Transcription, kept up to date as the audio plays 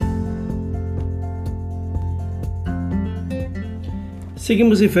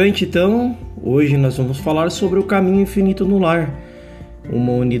Seguimos em frente, então. Hoje nós vamos falar sobre o Caminho Infinito no Lar.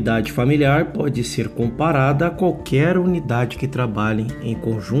 Uma unidade familiar pode ser comparada a qualquer unidade que trabalhe em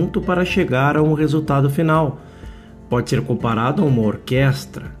conjunto para chegar a um resultado final. Pode ser comparado a uma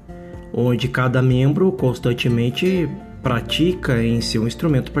orquestra, onde cada membro constantemente pratica em seu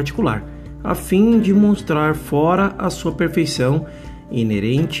instrumento particular, a fim de mostrar fora a sua perfeição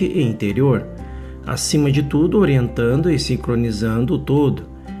inerente e interior. Acima de tudo, orientando e sincronizando o todo.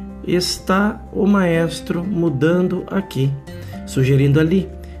 Está o maestro mudando aqui, sugerindo ali,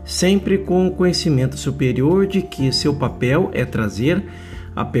 sempre com o conhecimento superior de que seu papel é trazer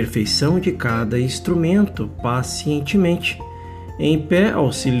a perfeição de cada instrumento pacientemente, em pé,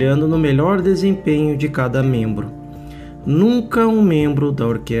 auxiliando no melhor desempenho de cada membro. Nunca um membro da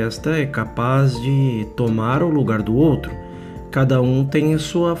orquestra é capaz de tomar o lugar do outro. Cada um tem a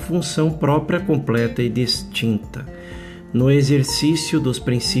sua função própria, completa e distinta. No exercício dos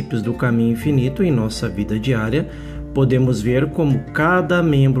princípios do caminho infinito em nossa vida diária, podemos ver como cada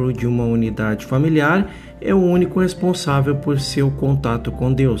membro de uma unidade familiar é o único responsável por seu contato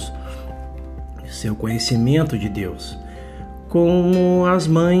com Deus, seu conhecimento de Deus. Como as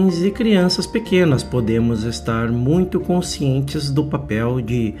mães e crianças pequenas, podemos estar muito conscientes do papel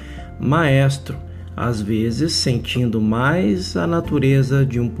de maestro, às vezes sentindo mais a natureza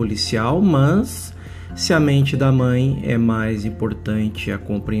de um policial, mas se a mente da mãe é mais importante a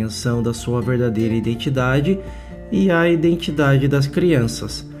compreensão da sua verdadeira identidade e a identidade das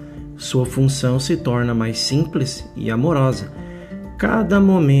crianças, sua função se torna mais simples e amorosa. Cada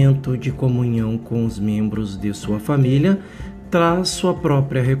momento de comunhão com os membros de sua família traz sua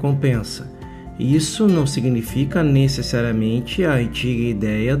própria recompensa. Isso não significa necessariamente a antiga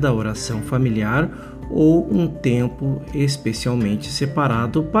ideia da oração familiar ou um tempo especialmente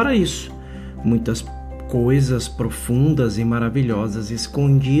separado para isso. Muitas coisas profundas e maravilhosas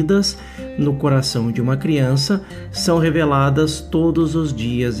escondidas no coração de uma criança são reveladas todos os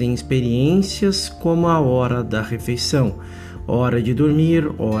dias em experiências como a hora da refeição, hora de dormir,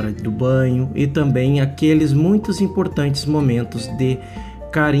 hora do banho e também aqueles muitos importantes momentos de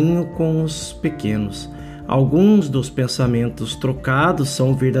carinho com os pequenos. Alguns dos pensamentos trocados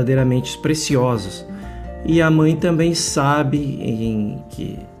são verdadeiramente preciosos e a mãe também sabe em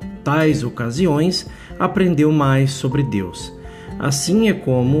que tais ocasiões aprendeu mais sobre Deus. Assim é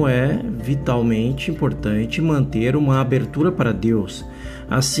como é vitalmente importante manter uma abertura para Deus.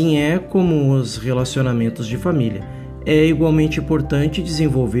 Assim é como os relacionamentos de família. É igualmente importante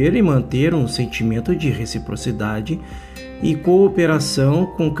desenvolver e manter um sentimento de reciprocidade e cooperação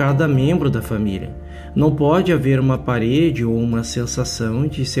com cada membro da família. Não pode haver uma parede ou uma sensação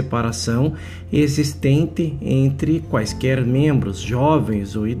de separação existente entre quaisquer membros,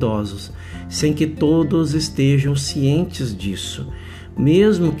 jovens ou idosos, sem que todos estejam cientes disso.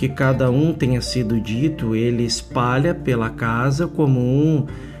 Mesmo que cada um tenha sido dito, ele espalha pela casa como um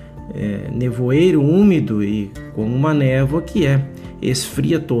nevoeiro úmido e como uma névoa que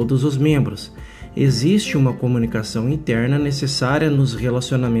esfria todos os membros. Existe uma comunicação interna necessária nos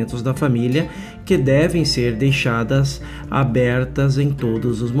relacionamentos da família que devem ser deixadas abertas em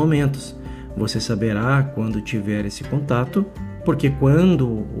todos os momentos. Você saberá quando tiver esse contato, porque quando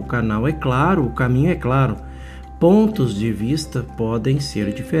o canal é claro, o caminho é claro. Pontos de vista podem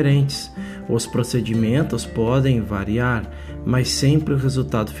ser diferentes, os procedimentos podem variar, mas sempre o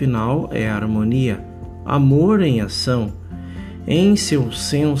resultado final é a harmonia, amor em ação. Em seu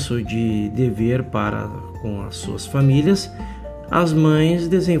senso de dever para com as suas famílias, as mães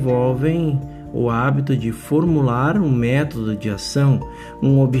desenvolvem o hábito de formular um método de ação,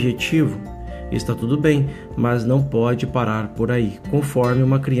 um objetivo. Está tudo bem, mas não pode parar por aí. Conforme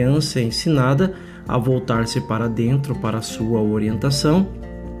uma criança é ensinada a voltar-se para dentro para sua orientação,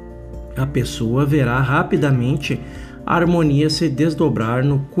 a pessoa verá rapidamente a harmonia se desdobrar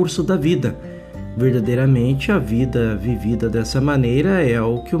no curso da vida. Verdadeiramente, a vida vivida dessa maneira é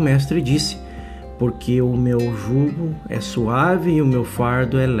o que o mestre disse, porque o meu jugo é suave e o meu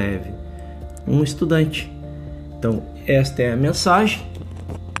fardo é leve. Um estudante. Então, esta é a mensagem.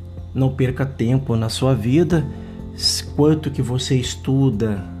 Não perca tempo na sua vida. Quanto que você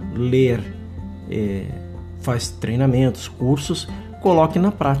estuda, ler, faz treinamentos, cursos, coloque na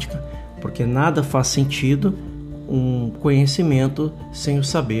prática, porque nada faz sentido um conhecimento sem o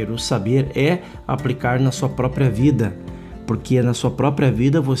saber. O saber é aplicar na sua própria vida, porque na sua própria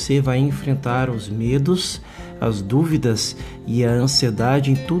vida você vai enfrentar os medos, as dúvidas e a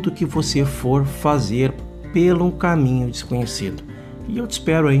ansiedade em tudo que você for fazer pelo caminho desconhecido. E eu te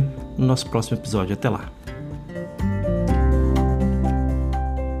espero aí no nosso próximo episódio. Até lá!